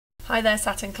Hi there,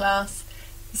 Saturn class.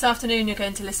 This afternoon you're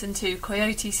going to listen to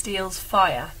Coyote Steals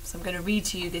Fire. So I'm going to read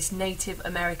to you this Native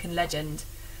American legend.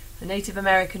 The Native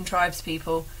American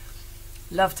tribespeople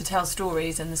love to tell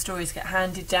stories, and the stories get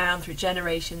handed down through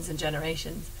generations and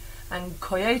generations. And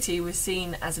Coyote was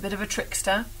seen as a bit of a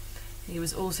trickster. He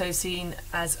was also seen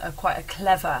as quite a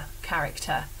clever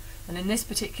character. And in this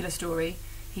particular story,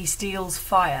 he steals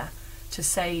fire to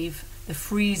save the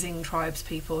freezing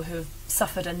tribespeople who have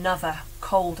suffered another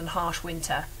cold and harsh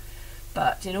winter.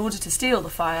 But in order to steal the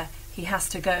fire, he has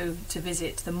to go to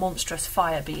visit the monstrous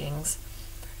fire beings.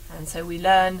 And so we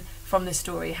learn from this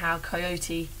story how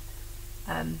Coyote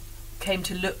came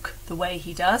to look the way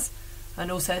he does,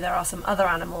 and also there are some other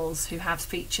animals who have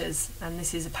features, and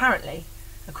this is apparently,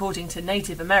 according to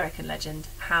Native American legend,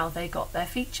 how they got their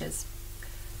features.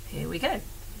 Here we go.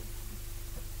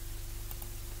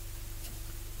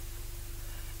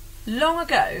 Long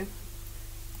ago,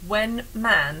 when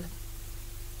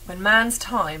man's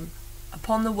time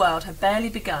upon the world had barely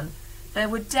begun, there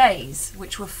were days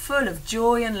which were full of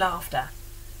joy and laughter.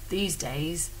 These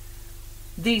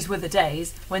were the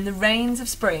days when the rains of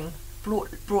spring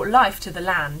brought life to the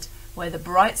land, where the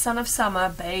bright sun of summer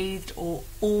bathed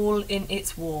all in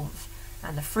its warmth,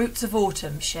 and the fruits of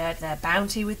autumn shared their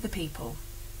bounty with the people.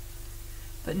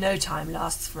 But no time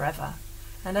lasts forever,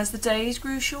 and as the days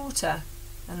grew shorter,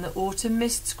 and the autumn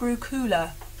mists grew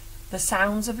cooler, the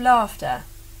sounds of laughter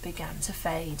began to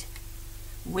fade.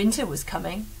 Winter was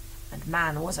coming, and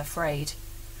man was afraid.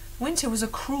 Winter was a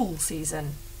cruel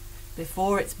season.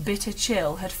 Before its bitter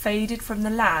chill had faded from the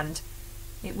land,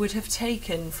 it would have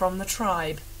taken from the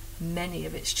tribe many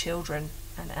of its children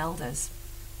and elders.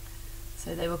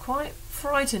 So they were quite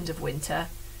frightened of winter,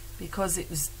 because it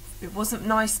wasn't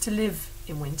nice to live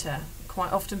in winter.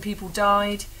 Quite often people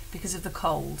died because of the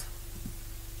cold.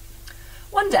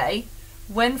 One day,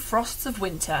 when frosts of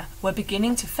winter were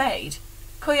beginning to fade,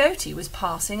 Coyote was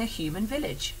passing a human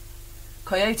village.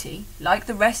 Coyote, like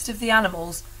the rest of the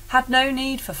animals, had no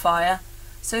need for fire,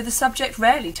 so the subject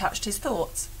rarely touched his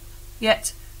thoughts.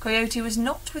 Yet Coyote was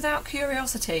not without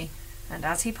curiosity, and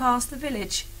as he passed the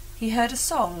village, he heard a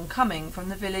song coming from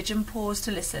the village and paused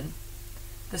to listen.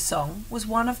 The song was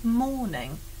one of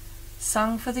mourning,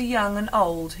 sung for the young and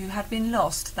old who had been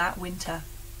lost that winter.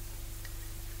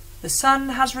 "The sun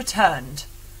has returned,"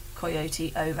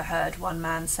 Coyote overheard one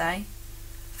man say.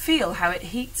 "Feel how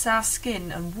it heats our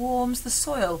skin and warms the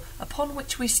soil upon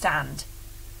which we stand.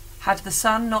 Had the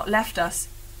sun not left us,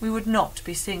 we would not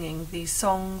be singing these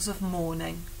songs of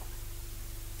mourning."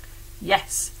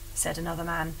 "Yes," said another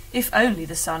man, "if only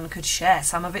the sun could share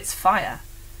some of its fire.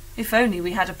 If only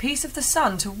we had a piece of the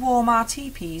sun to warm our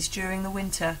teepees during the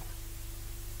winter."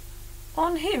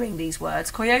 On hearing these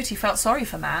words, Coyote felt sorry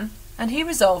for man, and he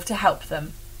resolved to help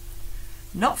them.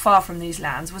 Not far from these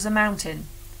lands was a mountain.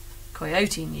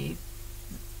 Coyote knew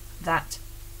that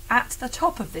at the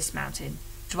top of this mountain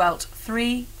dwelt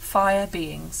 3 fire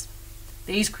beings.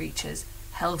 These creatures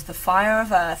held the fire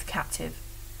of earth captive.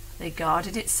 They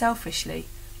guarded it selfishly,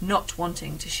 not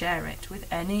wanting to share it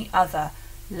with any other,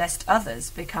 lest others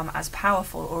become as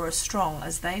powerful or as strong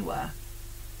as they were.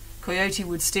 Coyote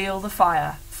would steal the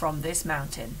fire from this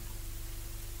mountain.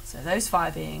 So those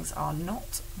fire beings are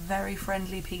not very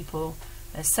friendly people.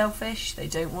 They're selfish, they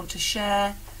don't want to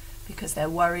share, because they're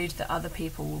worried that other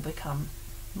people will become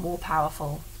more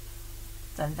powerful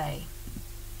than they.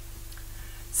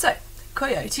 So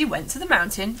Coyote went to the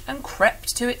mountain and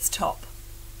crept to its top.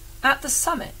 At the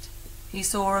summit he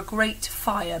saw a great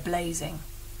fire blazing.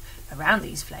 Around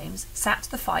these flames sat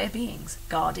the fire beings,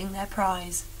 guarding their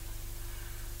prize.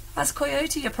 As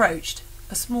Coyote approached,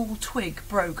 a small twig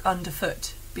broke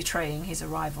underfoot, betraying his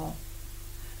arrival.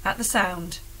 At the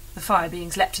sound, the fire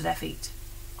beings leapt to their feet.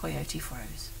 Coyote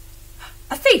froze.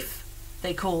 "A thief!"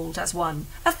 they called as one.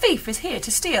 "A thief is here to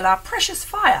steal our precious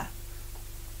fire!"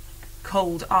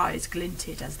 Cold eyes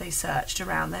glinted as they searched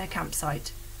around their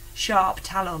campsite, sharp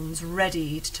talons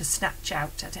readied to snatch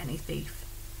out at any thief.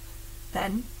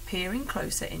 Then, peering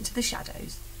closer into the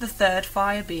shadows, the third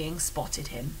fire being spotted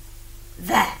him.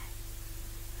 There!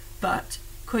 But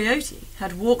Coyote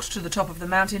had walked to the top of the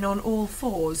mountain on all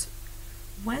fours.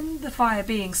 When the fire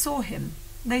beings saw him,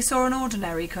 they saw an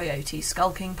ordinary coyote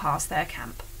skulking past their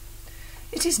camp.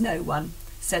 "It is no one,"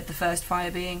 said the first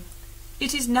fire being.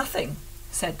 "It is nothing,"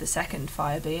 said the second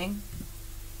fire being.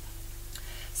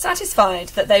 Satisfied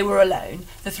that they were alone,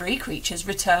 the 3 creatures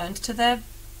returned to their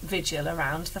vigil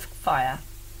around the fire.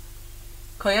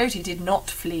 Coyote did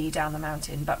not flee down the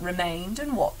mountain, but remained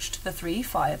and watched the 3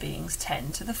 fire beings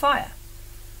tend to the fire.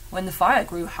 When the fire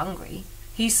grew hungry,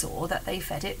 he saw that they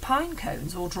fed it pine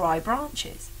cones or dry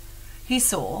branches. He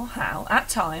saw how, at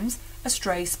times, a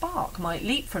stray spark might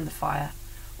leap from the fire,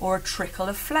 or a trickle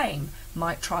of flame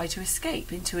might try to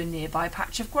escape into a nearby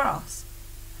patch of grass.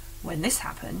 When this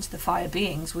happened, the fire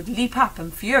beings would leap up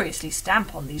and furiously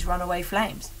stamp on these runaway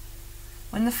flames.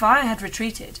 When the fire had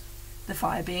retreated, the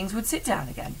fire beings would sit down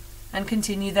again and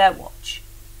continue their watch.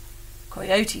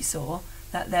 Coyote saw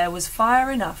that there was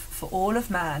fire enough for all of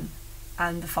man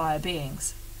and the fire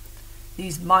beings.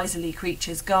 These miserly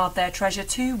creatures guard their treasure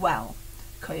too well,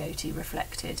 Coyote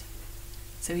reflected.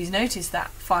 So he's noticed that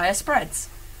fire spreads,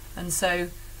 and so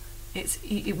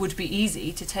it would be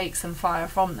easy to take some fire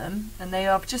from them, and they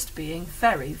are just being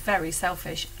very, very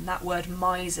selfish. And that word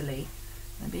miserly,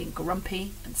 and being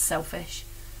grumpy and selfish.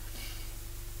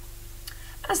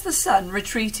 As the sun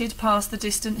retreated past the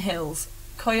distant hills,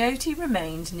 Coyote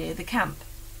remained near the camp.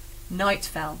 Night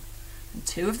fell, and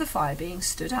two of the fire beings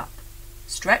stood up,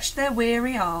 stretched their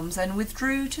weary arms and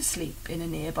withdrew to sleep in a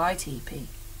nearby tepee.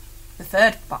 The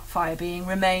third fire being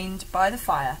remained by the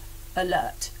fire,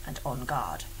 alert and on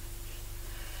guard.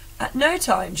 At no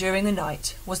time during the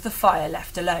night was the fire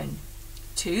left alone.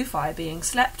 Two fire beings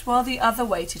slept while the other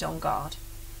waited on guard.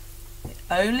 The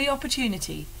only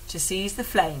opportunity to seize the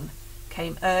flame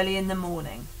came early in the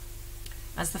morning.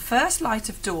 As the first light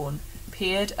of dawn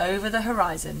peered over the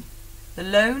horizon, the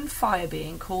lone fire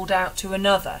being called out to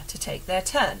another to take their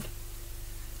turn.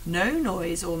 No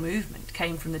noise or movement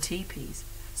came from the teepees,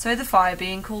 so the fire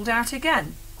being called out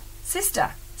again.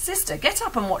 "Sister, sister, get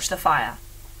up and watch the fire."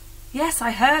 "Yes,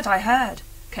 I heard,"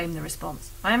 came the response.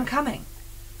 "I am coming."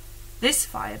 This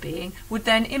fire being would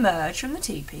then emerge from the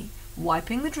tepee,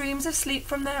 wiping the dreams of sleep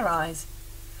from their eyes.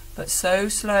 But so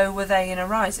slow were they in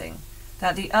arising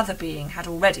that the other being had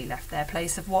already left their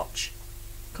place of watch.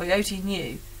 Coyote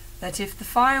knew that if the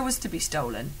fire was to be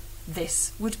stolen,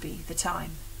 this would be the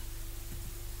time.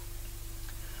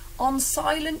 On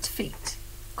silent feet,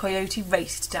 Coyote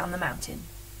raced down the mountain.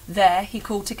 There he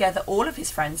called together all of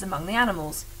his friends among the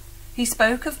animals. He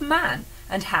spoke of man,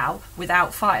 and how,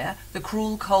 without fire, the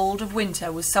cruel cold of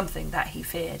winter was something that he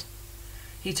feared.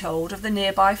 He told of the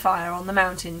nearby fire on the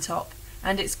mountain top,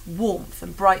 and its warmth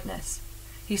and brightness.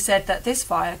 He said that this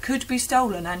fire could be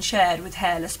stolen and shared with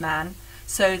hairless man,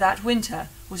 so that winter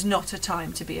was not a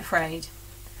time to be afraid.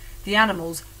 The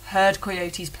animals heard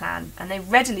Coyote's plan, and they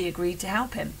readily agreed to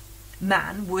help him.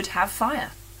 Man would have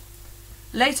fire.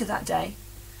 Later that day,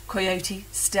 Coyote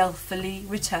stealthily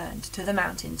returned to the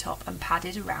mountain top and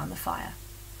padded around the fire.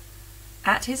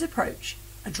 At his approach,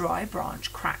 a dry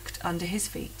branch cracked under his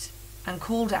feet and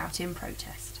called out in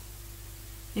protest.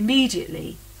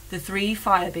 Immediately, the three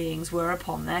fire beings were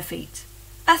upon their feet.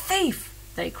 "A thief!"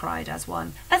 they cried as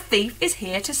one. "A thief is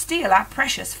here to steal our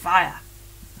precious fire!"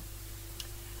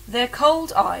 Their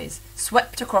cold eyes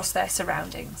swept across their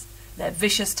surroundings. Their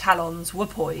vicious talons were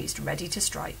poised, ready to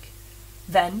strike.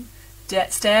 Then,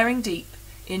 staring deep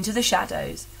into the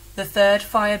shadows, the third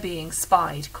fire being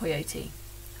spied Coyote.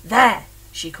 "There!"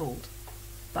 she called.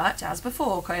 But, as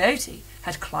before, Coyote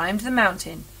had climbed the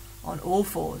mountain on all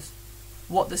fours.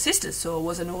 What the sisters saw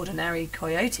was an ordinary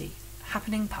coyote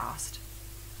happening past.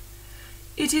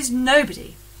 "It is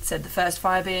nobody," said the first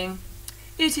fire being.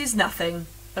 "It is nothing,"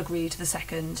 agreed the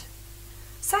second.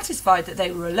 Satisfied that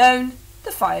they were alone,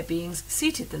 the fire beings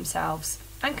seated themselves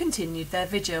and continued their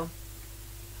vigil.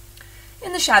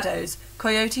 In the shadows,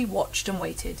 Coyote watched and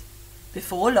waited.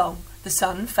 Before long, the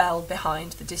sun fell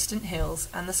behind the distant hills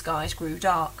and the skies grew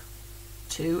dark.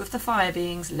 Two of the fire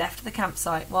beings left the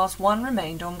campsite whilst one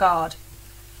remained on guard.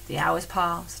 The hours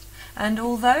passed, and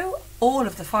although all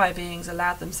of the fire beings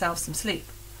allowed themselves some sleep,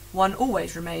 one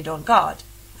always remained on guard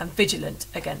and vigilant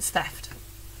against theft.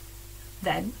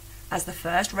 Then, as the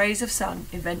first rays of sun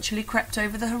eventually crept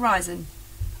over the horizon,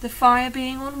 the fire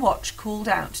being on watch called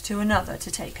out to another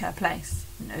to take her place.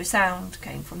 No sound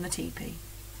came from the tepee.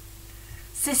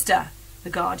 "Sister," the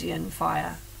guardian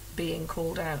fire being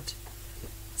called out.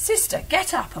 "Sister,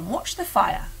 get up and watch the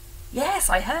fire." "Yes,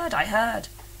 I heard,"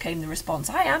 came the response.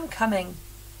 "I am coming."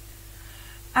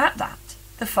 At that,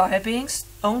 the fire beings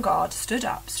on guard stood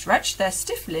up, stretched their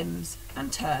stiff limbs,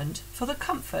 and turned for the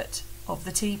comfort of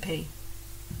the tepee.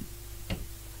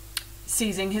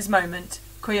 Seizing his moment,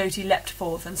 Coyote leapt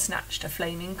forth and snatched a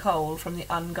flaming coal from the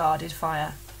unguarded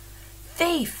fire.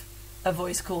 "Thief!" a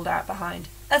voice called out behind.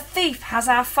 "A thief has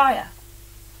our fire!"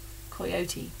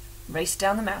 Coyote raced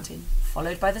down the mountain,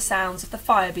 followed by the sounds of the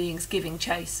fire beings giving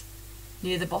chase.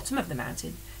 Near the bottom of the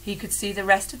mountain, he could see the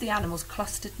rest of the animals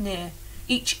clustered near,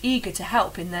 each eager to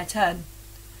help in their turn.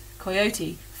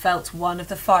 Coyote felt one of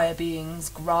the fire beings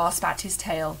grasp at his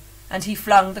tail, and he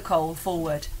flung the coal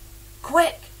forward.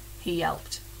 "Quick!" he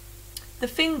yelped. The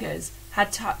fingers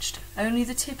had touched only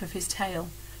the tip of his tail,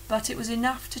 but it was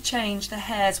enough to change the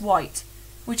hair's white,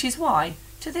 which is why,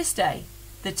 to this day,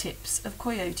 the tips of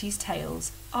Coyote's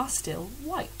tails are still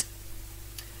white.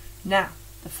 Now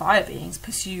the fire beings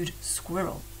pursued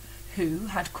Squirrel, who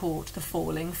had caught the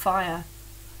falling fire.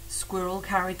 Squirrel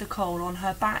carried the coal on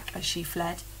her back as she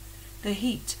fled. The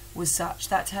heat was such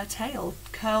that her tail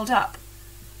curled up,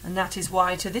 and that is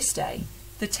why to this day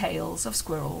the tails of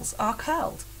squirrels are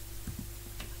curled.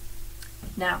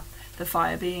 Now the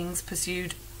fire beings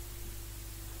pursued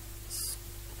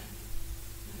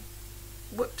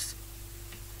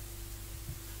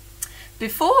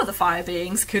Before the fire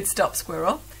beings could stop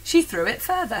Squirrel, she threw it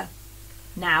further.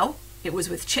 Now it was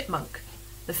with Chipmunk.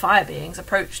 The fire beings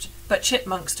approached, but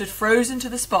Chipmunk stood frozen to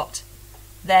the spot.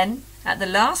 Then, at the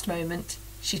last moment,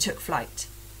 she took flight.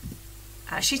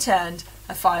 As she turned,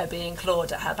 a fire being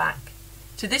clawed at her back.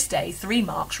 To this day 3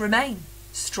 marks remain,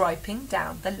 striping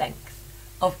down the length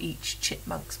of each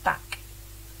chipmunk's back.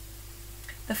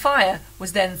 The fire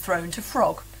was then thrown to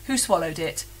Frog, who swallowed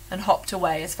it and hopped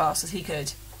away as fast as he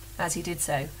could. As he did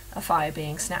so, a fire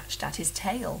being snatched at his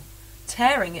tail,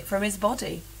 tearing it from his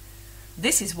body.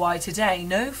 This is why today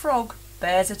no frog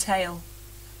bears a tail.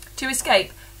 To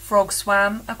escape, Frog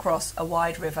swam across a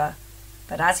wide river,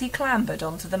 but as he clambered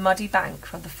onto the muddy bank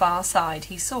from the far side,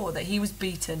 he saw that he was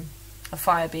beaten. A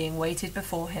fire being waited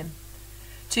before him.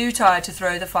 Too tired to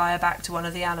throw the fire back to one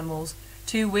of the animals,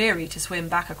 too weary to swim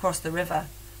back across the river,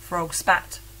 Frog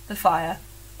spat the fire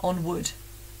on wood,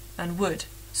 and wood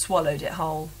swallowed it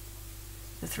whole.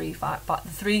 The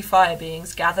three fire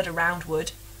beings gathered around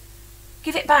Wood.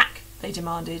 "Give it back," they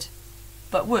demanded,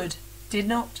 but Wood did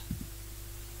not.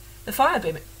 The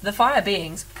fire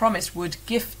beings promised Wood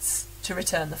gifts to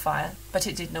return the fire, but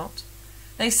it did not.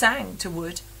 They sang to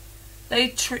Wood, they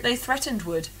threatened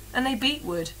Wood, and they beat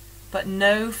Wood, but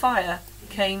no fire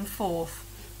came forth.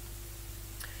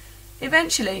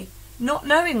 Eventually, not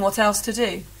knowing what else to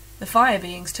do, the fire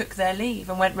beings took their leave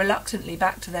and went reluctantly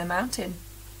back to their mountain.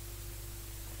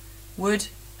 Wood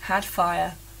had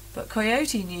fire, but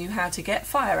Coyote knew how to get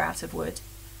fire out of wood.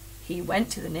 He went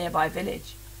to the nearby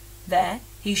village. There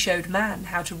he showed Man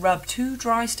how to rub 2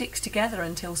 dry sticks together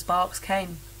until sparks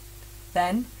came.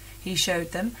 Then he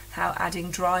showed them how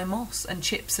adding dry moss and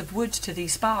chips of wood to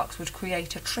these sparks would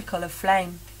create a trickle of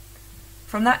flame.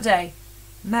 From that day,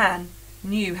 Man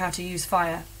knew how to use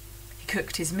fire. He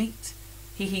cooked his meat,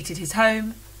 he heated his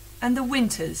home, and the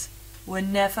winters were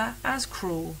never as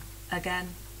cruel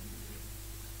again.